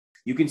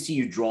you can see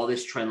you draw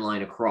this trend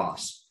line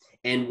across.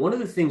 And one of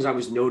the things I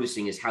was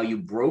noticing is how you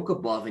broke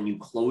above and you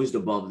closed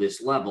above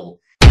this level.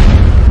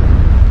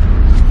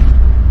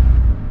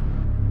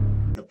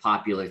 The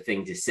popular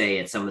thing to say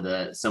at some of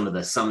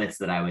the summits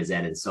that I was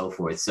at and so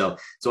forth. So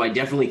I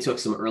definitely took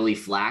some early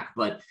flack,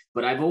 but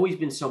I've always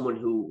been someone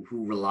who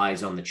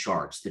relies on the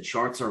charts. The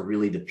charts are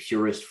really the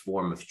purest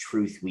form of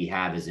truth we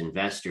have as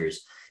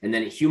investors. And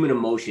then human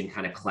emotion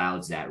kind of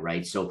clouds that,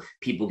 right? So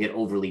people get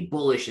overly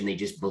bullish and they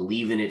just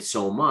believe in it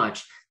so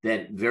much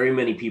that very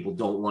many people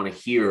don't want to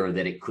hear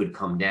that it could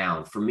come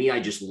down. For me, I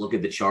just look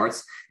at the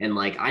charts and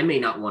like, I may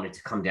not want it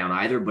to come down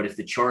either, but if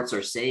the charts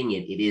are saying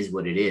it, it is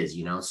what it is,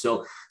 you know?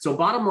 So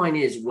bottom line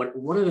is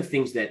one of the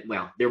things that,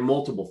 well, there are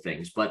multiple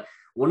things, but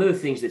one of the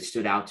things that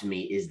stood out to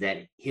me is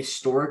that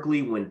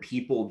historically, when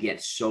people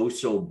get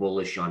so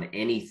bullish on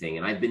anything,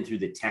 and I've been through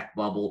the tech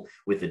bubble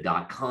with the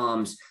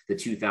dot-coms, the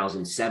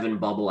 2007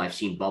 bubble, I've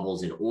seen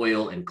bubbles in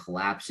oil and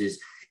collapses,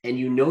 and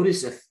you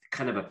notice a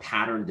kind of a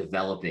pattern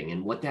developing.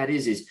 And what that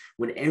is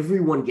when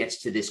everyone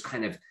gets to this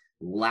kind of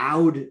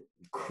loud,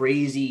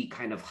 crazy,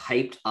 kind of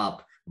hyped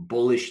up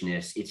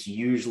bullishness, it's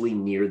usually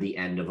near the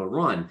end of a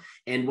run.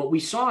 And what we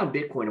saw in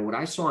Bitcoin, and what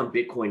I saw in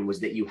Bitcoin, was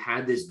that you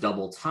had this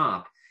double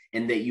top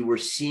and that you were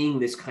seeing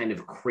this kind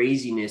of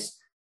craziness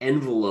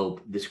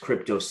envelope this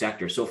crypto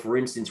sector. So for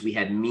instance, we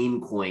had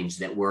meme coins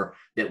that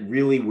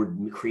really were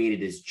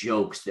created as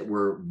jokes that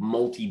were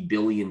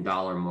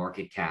multi-billion-dollar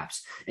market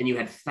caps. And you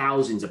had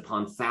thousands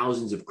upon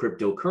thousands of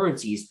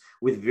cryptocurrencies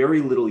with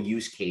very little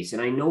use case.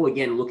 And I know,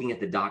 again, looking at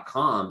the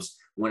dot-coms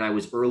when I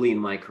was early in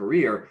my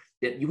career,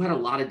 that you had a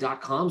lot of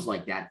dot-coms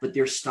like that, but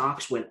their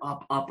stocks went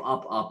up,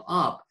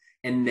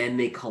 and then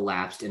they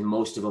collapsed and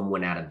most of them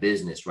went out of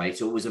business, right?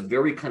 So it was a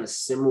very kind of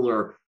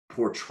similar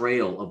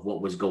portrayal of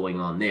what was going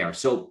on there.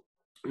 So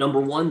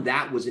number one,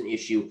 that was an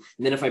issue.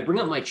 And then if I bring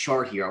up my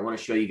chart here, I want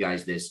to show you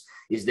guys this,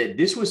 is that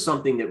this was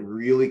something that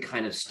really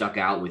kind of stuck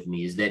out with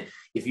me, is that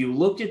if you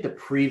looked at the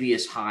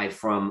previous high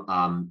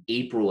from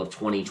April of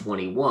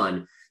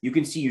 2021, you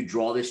can see you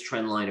draw this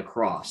trend line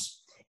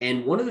across.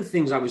 And one of the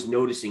things I was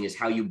noticing is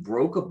how you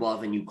broke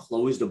above and you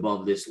closed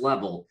above this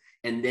level,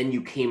 and then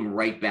you came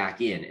right back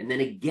in. And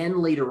then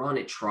again, later on,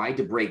 it tried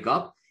to break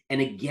up, and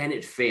again,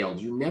 it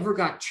failed. You never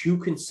got two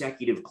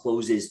consecutive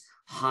closes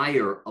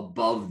higher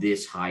above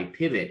this high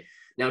pivot.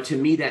 Now, to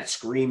me, that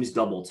screams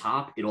double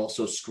top. It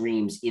also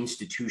screams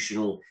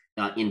institutional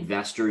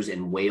investors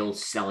and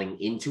whales selling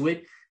into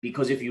it.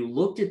 Because if you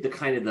looked at the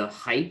kind of the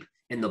hype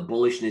and the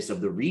bullishness of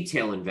the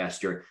retail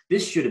investor,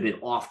 this should have been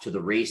off to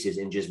the races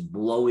and just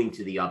blowing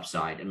to the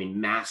upside. I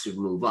mean, massive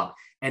move up.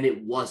 And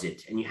it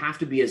wasn't. And you have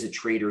to be, as a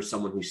trader,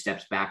 someone who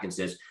steps back and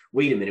says,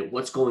 wait a minute,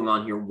 what's going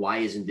on here? Why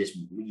isn't this,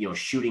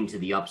 shooting to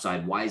the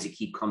upside? Why does it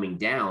keep coming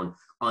down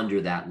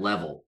under that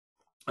level?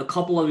 A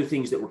couple other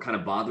things that were kind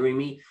of bothering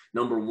me.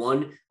 Number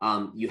one,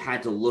 you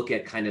had to look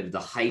at kind of the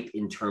hype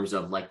in terms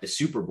of like the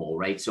Super Bowl,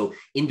 right? So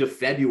into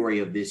February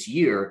of this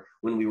year,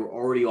 when we were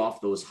already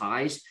off those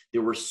highs,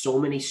 there were so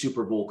many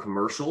Super Bowl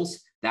commercials.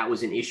 That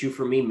was an issue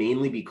for me,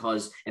 mainly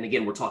because, and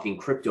again, we're talking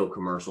crypto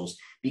commercials,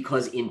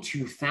 because in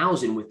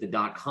 2000 with the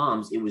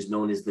dot-coms, it was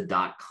known as the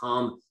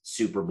dot-com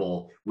Super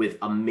Bowl with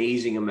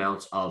amazing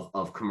amounts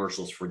of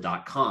commercials for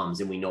dot-coms.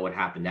 And we know what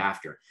happened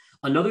after.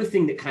 Another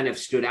thing that kind of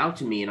stood out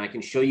to me, and I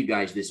can show you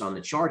guys this on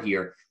the chart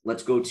here.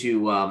 Let's go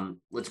to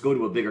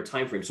a bigger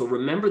time frame. So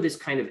remember this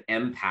kind of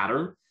M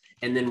pattern.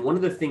 And then one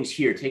of the things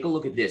here, take a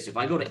look at this. If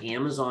I go to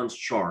Amazon's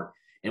chart,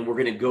 and we're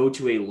going to go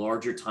to a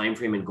larger time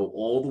frame and go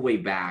all the way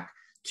back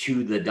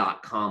to the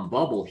dot-com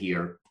bubble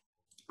here,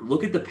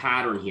 look at the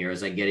pattern here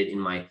as I get it in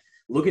my,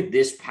 look at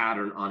this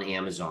pattern on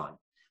Amazon.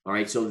 All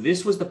right, so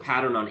this was the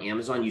pattern on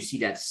Amazon. You see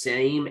that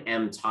same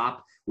M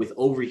top with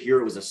over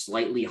here, it was a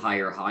slightly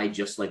higher high,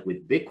 just like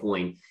with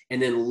Bitcoin.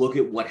 And then look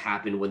at what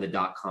happened when the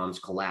dot-coms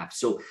collapsed.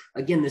 So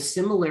again, the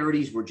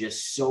similarities were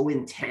just so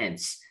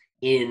intense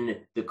in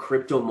the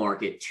crypto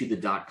market to the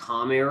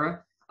dot-com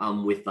era,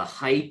 with the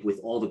hype, with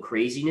all the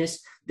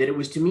craziness, that it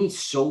was, to me,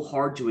 so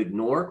hard to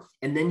ignore.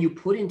 And then you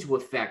put into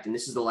effect, and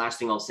this is the last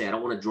thing I'll say, I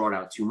don't want to draw it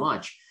out too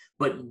much,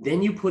 but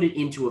then you put it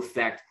into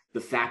effect,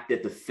 the fact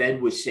that the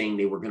Fed was saying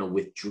they were going to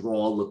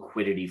withdraw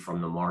liquidity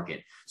from the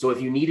market. So if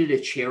you needed a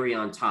cherry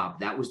on top,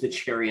 that was the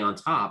cherry on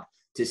top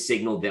to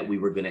signal that we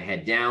were going to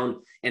head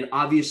down. And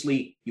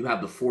obviously you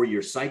have the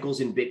 4-year cycles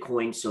in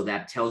Bitcoin. So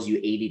that tells you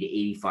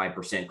 80 to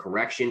 85%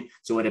 correction.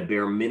 So at a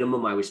bare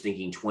minimum, I was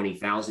thinking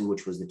 20,000,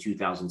 which was the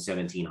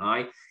 2017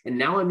 high. And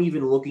now I'm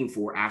even looking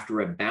for,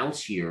 after a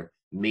bounce here,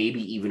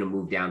 maybe even a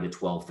move down to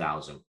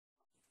 12,000.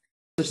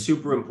 A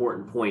super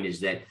important point is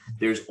that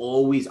there's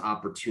always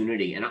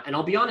opportunity. And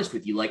I'll be honest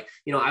with you, like,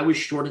 I was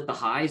short at the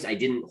highs. I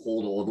didn't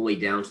hold all the way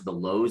down to the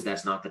lows.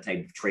 That's not the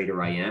type of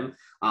trader I am.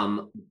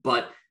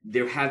 But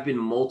there have been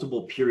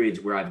multiple periods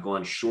where I've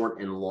gone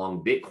short and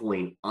long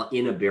Bitcoin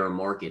in a bear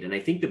market. And I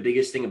think the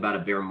biggest thing about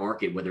a bear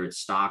market, whether it's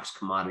stocks,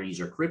 commodities,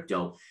 or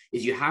crypto,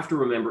 is you have to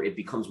remember it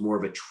becomes more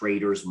of a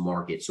trader's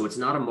market. So it's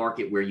not a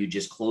market where you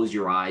just close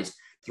your eyes,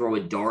 throw a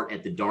dart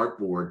at the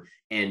dartboard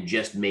and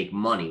just make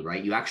money,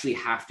 right? You actually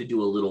have to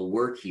do a little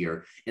work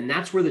here. And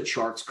that's where the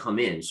charts come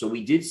in. So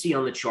we did see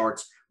on the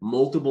charts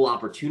multiple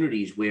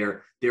opportunities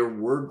where there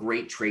were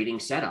great trading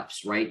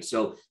setups, right?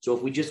 So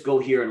if we just go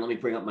here and let me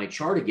bring up my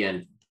chart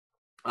again,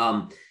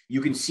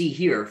 you can see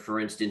here, for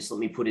instance, let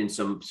me put in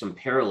some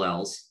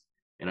parallels,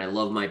 and I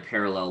love my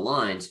parallel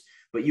lines,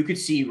 but you could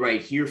see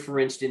right here, for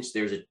instance,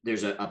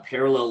 there's a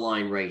parallel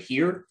line right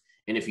here.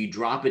 And if you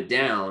drop it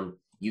down,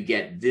 you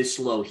get this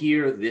low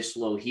here, and this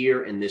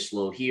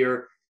low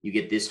here. You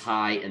get this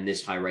high and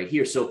this high right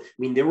here. So, I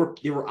mean, there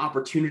were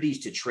opportunities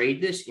to trade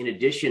this. In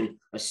addition,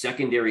 a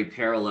secondary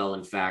parallel,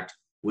 in fact,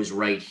 was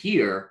right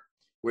here,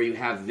 where you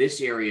have this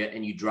area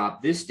and you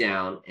drop this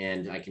down,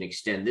 and I can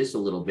extend this a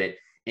little bit,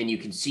 and you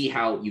can see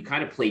how you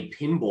kind of played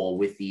pinball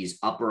with these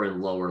upper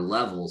and lower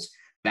levels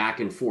back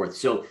and forth.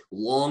 So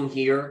long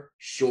here,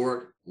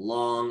 short,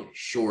 long,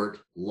 short,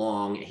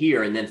 long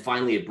here. And then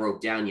finally it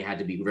broke down. You had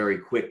to be very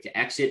quick to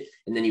exit.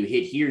 And then you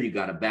hit here, you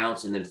got to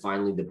bounce. And then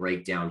finally the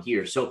breakdown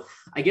here. So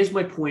I guess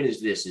my point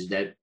is this, is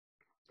that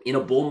in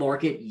a bull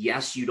market,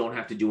 yes, you don't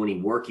have to do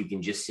any work. You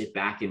can just sit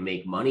back and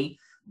make money.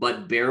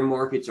 But bear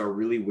markets are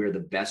really where the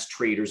best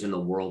traders in the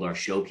world are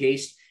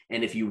showcased.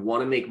 And if you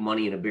want to make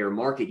money in a bear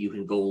market, you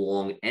can go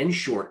long and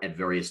short at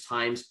various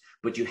times,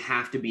 but you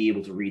have to be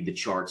able to read the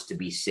charts to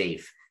be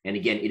safe. And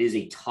again, it is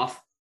a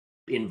tough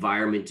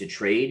environment to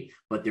trade,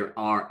 but there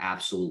are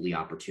absolutely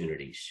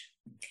opportunities.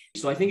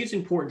 So I think it's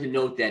important to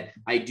note that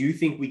I do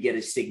think we get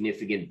a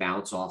significant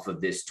bounce off of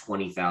this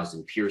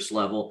 20,000 Pierce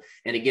level.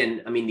 And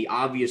again, I mean, the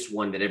obvious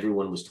one that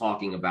everyone was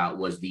talking about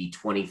was the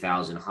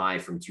 20,000 high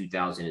from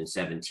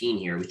 2017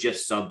 here. It was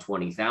just sub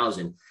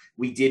 20,000.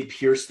 We did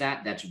pierce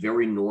that. That's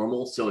very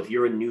normal. So if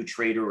you're a new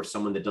trader or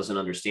someone that doesn't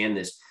understand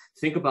this,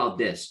 think about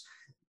this.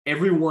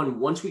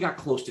 Everyone, once we got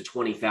close to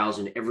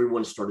 20,000,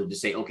 everyone started to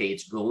say, okay,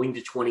 it's going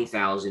to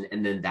 20,000,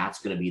 and then that's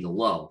going to be the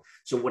low.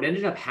 So what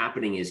ended up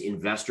happening is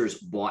investors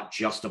bought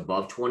just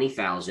above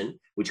 20,000,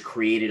 which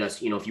created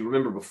us, if you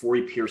remember before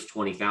we pierced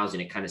 20,000,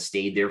 it kind of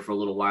stayed there for a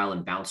little while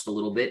and bounced a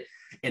little bit.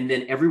 And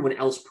then everyone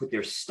else put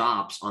their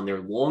stops on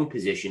their long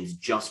positions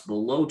just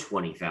below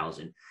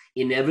 20,000.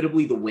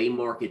 Inevitably, the way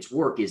markets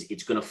work is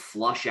it's going to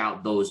flush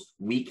out those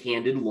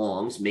weak-handed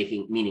longs,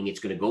 meaning it's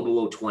going to go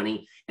below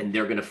 20 and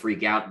they're going to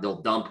freak out.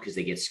 They'll dump because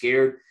they get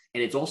scared.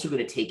 And it's also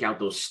going to take out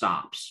those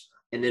stops.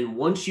 And then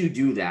once you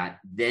do that,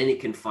 then it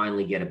can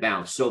finally get a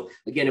bounce. So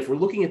again, if we're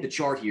looking at the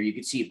chart here, you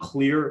can see a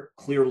clear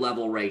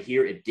level right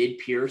here. It did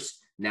pierce.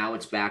 Now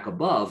it's back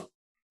above.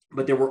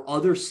 But there were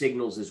other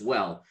signals as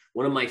well.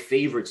 One of my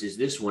favorites is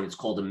this one. It's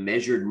called a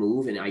measured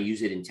move, and I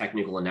use it in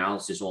technical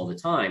analysis all the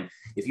time.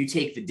 If you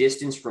take the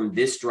distance from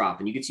this drop,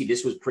 and you can see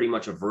this was pretty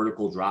much a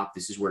vertical drop.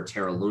 This is where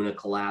Terra Luna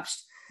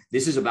collapsed.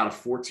 This is about a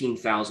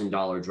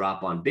 $14,000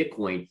 drop on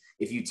Bitcoin.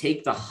 If you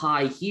take the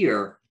high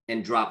here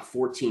and drop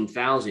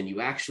 14,000,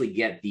 you actually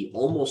get the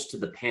almost to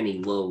the penny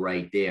low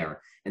right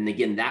there. And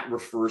again, that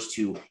refers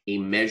to a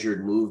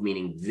measured move,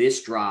 meaning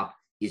this drop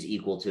is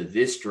equal to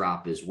this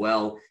drop as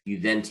well. You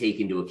then take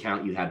into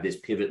account, you have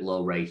this pivot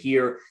low right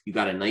here. You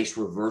got a nice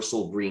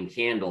reversal green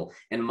candle.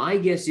 And my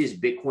guess is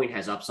Bitcoin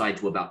has upside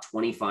to about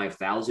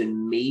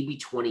 25,000, maybe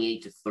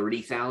 28 to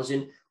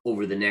 30,000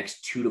 over the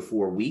next 2 to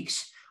 4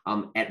 weeks.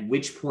 At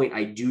which point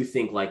I do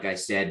think, like I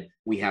said,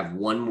 we have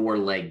one more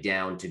leg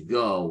down to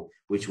go,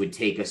 which would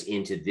take us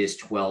into this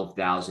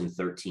 12,000,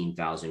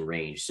 13,000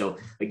 range. So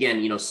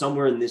again,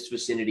 somewhere in this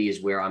vicinity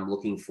is where I'm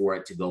looking for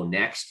it to go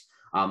next.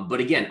 But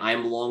again,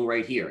 I'm long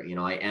right here.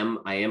 I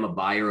am a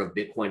buyer of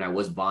Bitcoin. I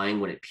was buying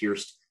when it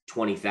pierced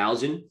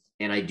 20,000,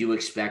 and I do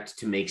expect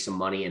to make some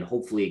money, and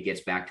hopefully it gets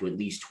back to at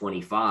least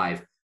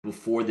 25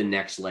 before the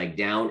next leg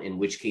down, in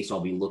which case I'll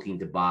be looking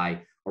to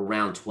buy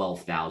around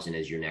 12,000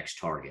 as your next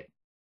target.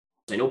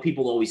 I know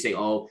people always say,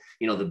 oh,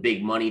 the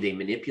big money they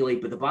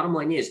manipulate, but the bottom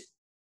line is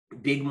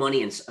big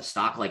money in a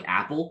stock like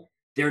Apple,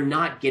 they're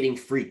not getting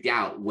freaked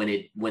out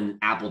when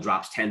Apple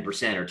drops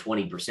 10% or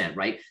 20%,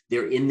 right?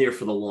 They're in there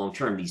for the long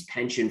term. These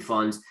pension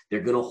funds,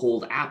 they're going to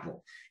hold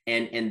Apple.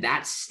 And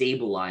that's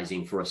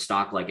stabilizing for a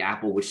stock like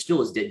Apple, which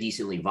still is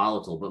decently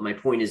volatile. But my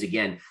point is,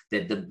 again,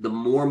 that the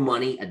more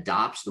money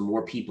adopts, the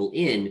more people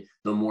in,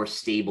 the more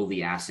stable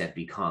the asset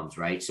becomes,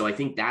 right? So I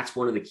think that's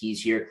one of the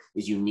keys here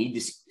is you need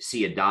to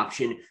see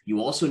adoption. You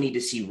also need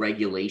to see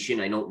regulation.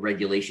 I know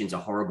regulation is a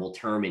horrible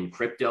term in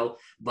crypto,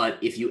 but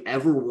if you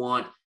ever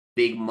want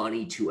big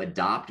money to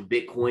adopt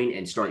Bitcoin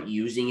and start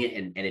using it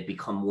and it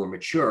become more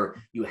mature,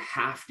 you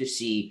have to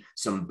see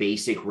some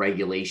basic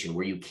regulation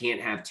where you can't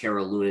have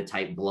Terra Luna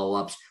type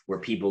blowups where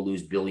people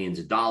lose billions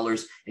of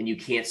dollars, and you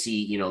can't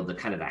see, the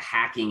kind of the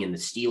hacking and the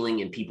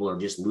stealing and people are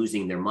just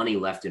losing their money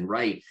left and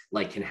right,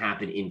 like can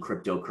happen in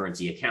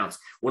cryptocurrency accounts.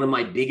 One of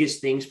my biggest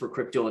things for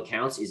crypto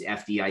accounts is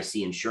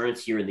FDIC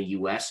insurance here in the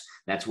US.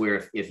 That's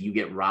where if you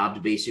get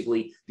robbed,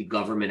 basically, the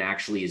government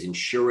actually is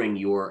insuring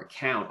your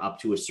account up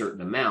to a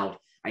certain amount.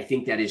 I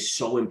think that is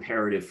so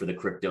imperative for the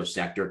crypto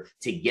sector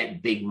to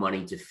get big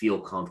money to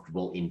feel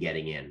comfortable in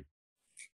getting in.